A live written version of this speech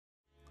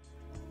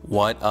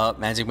What up,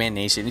 Magic Man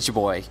Nation? It's your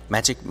boy,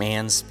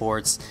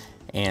 MagicManSports,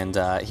 and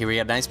here we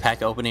got a nice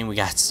pack opening. We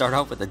got to start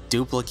off with a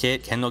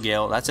duplicate, Kendall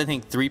Gale. That's, I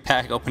think, 3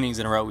 pack openings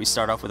in a row. We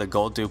start off with a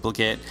gold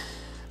duplicate,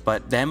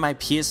 but then my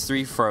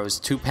PS3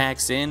 froze 2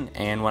 packs in,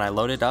 and when I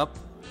loaded up,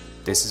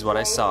 this is what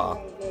I saw.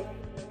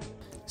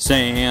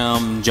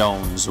 Sam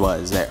Jones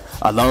was there.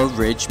 I love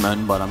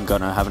Richmond, but I'm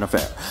gonna have an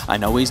affair. I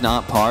know he's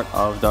not part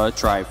of the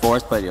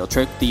Triforce, but he'll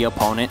trick the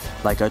opponent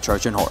like a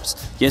Trojan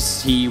horse.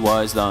 Yes, he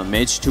was the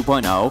Mitch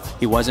 2.0.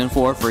 He wasn't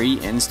for free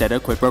instead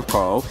of Quick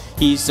Pro.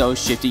 He's so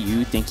shifty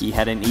you think he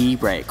had an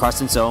e-brake,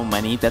 crossing so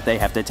many that they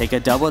have to take a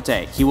double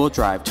take. He will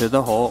drive to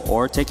the hole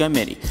or take a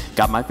midi.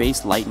 Got my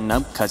face lighting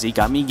up cause he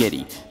got me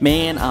giddy.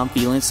 Man, I'm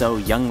feeling so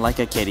young like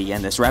a kitty,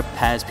 and this rep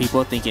has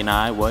people thinking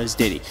I was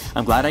Diddy.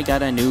 I'm glad I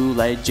got a new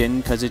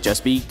legend cause it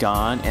just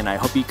begun, and I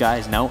hope you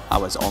guys know I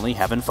was only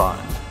having fun.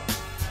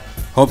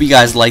 Hope you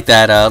guys like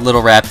that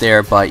little rap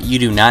there, but you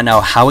do not know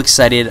how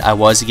excited I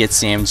was to get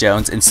Sam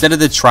Jones. Instead of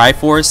the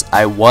Triforce,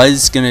 I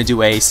was going to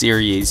do a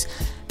series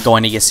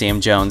going to get Sam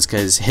Jones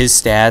because his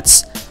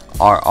stats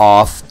are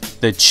off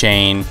the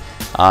chain.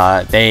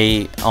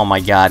 Oh my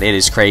god, it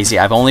is crazy.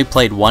 I've only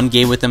played 1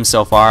 game with him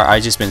so far.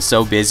 I've just been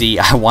so busy.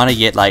 I want to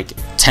get like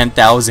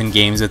 10,000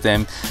 games with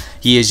him.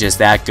 He is just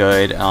that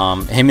good.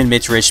 Him and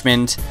Mitch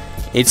Richmond,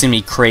 it's gonna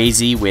be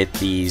crazy with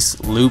these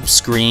loop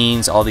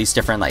screens, all these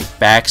different like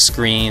back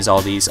screens,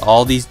 all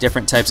these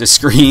different types of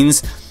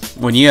screens.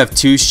 When you have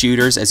 2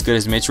 shooters as good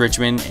as Mitch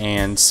Richmond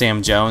and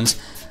Sam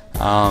Jones,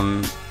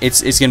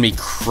 it's gonna be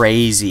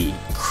crazy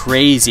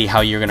how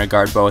you're gonna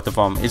guard both of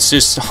them.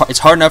 It's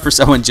hard enough for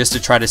someone just to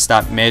try to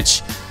stop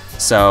Mitch,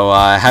 so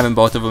having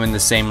both of them in the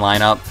same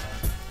lineup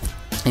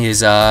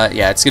is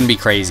yeah, it's gonna be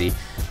crazy.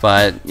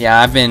 But yeah,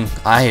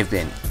 I have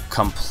been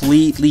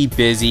completely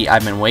busy.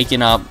 I've been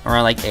waking up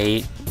around like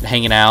 8,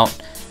 hanging out.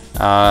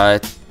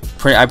 I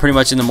pretty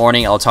much in the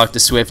morning I'll talk to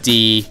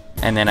Swifty,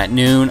 and then at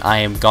noon I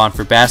am gone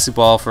for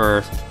basketball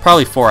for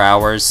probably 4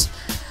 hours.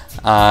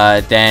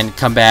 Then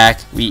come back,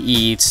 we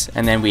eat,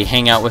 and then we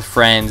hang out with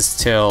friends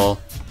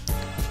till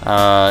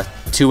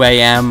 2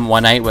 a.m.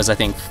 One night was I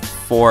think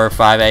 4 or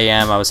 5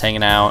 a.m. I was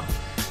hanging out,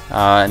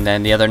 and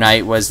then the other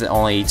night was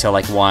only till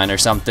like 1 or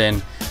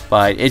something.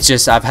 But it's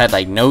just, I've had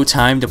like no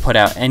time to put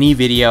out any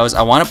videos.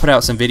 I want to put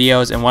out some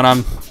videos, and what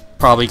I'm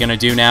probably going to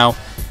do now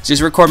is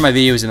just record my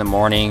videos in the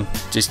morning,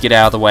 just get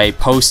out of the way,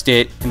 post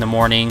it in the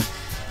morning,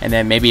 and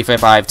then maybe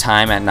if I have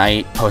time at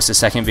night, post a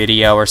second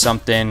video or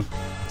something.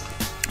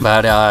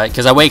 But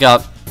because I wake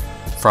up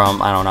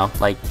from, I don't know,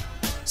 like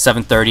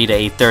 7:30 to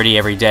 8:30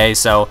 every day,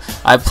 so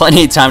I have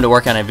plenty of time to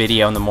work on a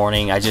video in the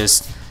morning. I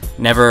just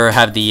never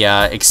have the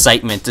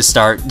excitement to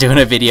start doing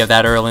a video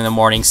that early in the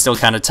morning. Still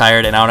kind of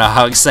tired, and I don't know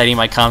how exciting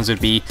my comms would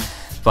be.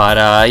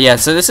 But yeah,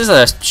 so this is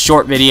a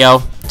short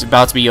video. It's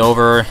about to be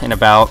over in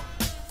about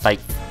like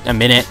a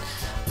minute,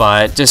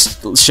 but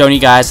just showing you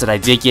guys that I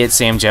did get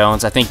Sam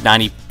Jones. I think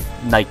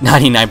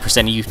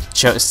 99% of you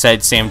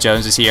said Sam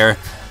Jones is here.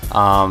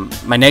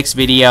 My next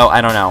video,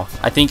 I don't know.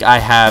 I think I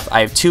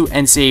have 2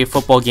 NCAA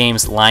football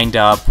games lined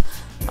up.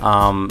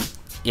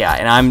 Yeah,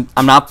 and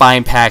I'm not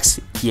buying packs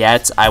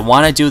yet. I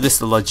want to do this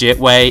the legit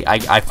way.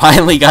 I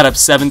finally got up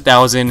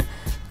 7,000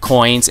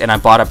 coins, and I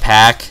bought a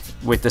pack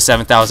with the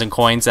 7,000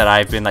 coins that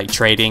I've been like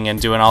trading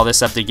and doing all this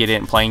stuff to get it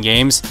and playing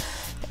games.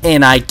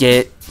 And I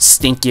get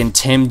stinking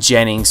Tim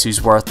Jennings,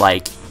 who's worth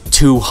like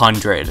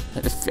 200.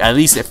 At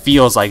least it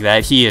feels like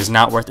that. He is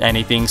not worth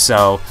anything,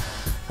 so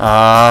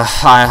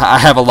I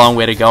have a long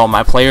way to go.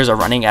 My players are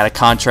running out of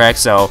contract,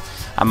 so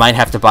I might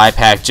have to buy a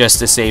pack just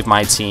to save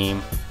my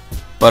team.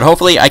 But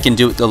hopefully I can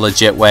do it the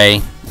legit way,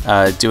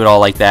 do it all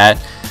like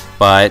that.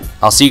 But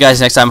I'll see you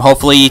guys next time.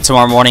 Hopefully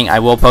tomorrow morning I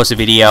will post a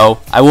video.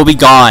 I will be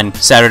gone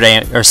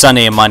Saturday or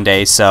Sunday and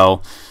Monday,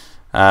 so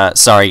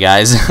sorry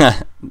guys.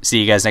 See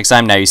you guys next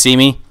time. Now you see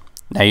me,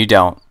 now you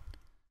don't.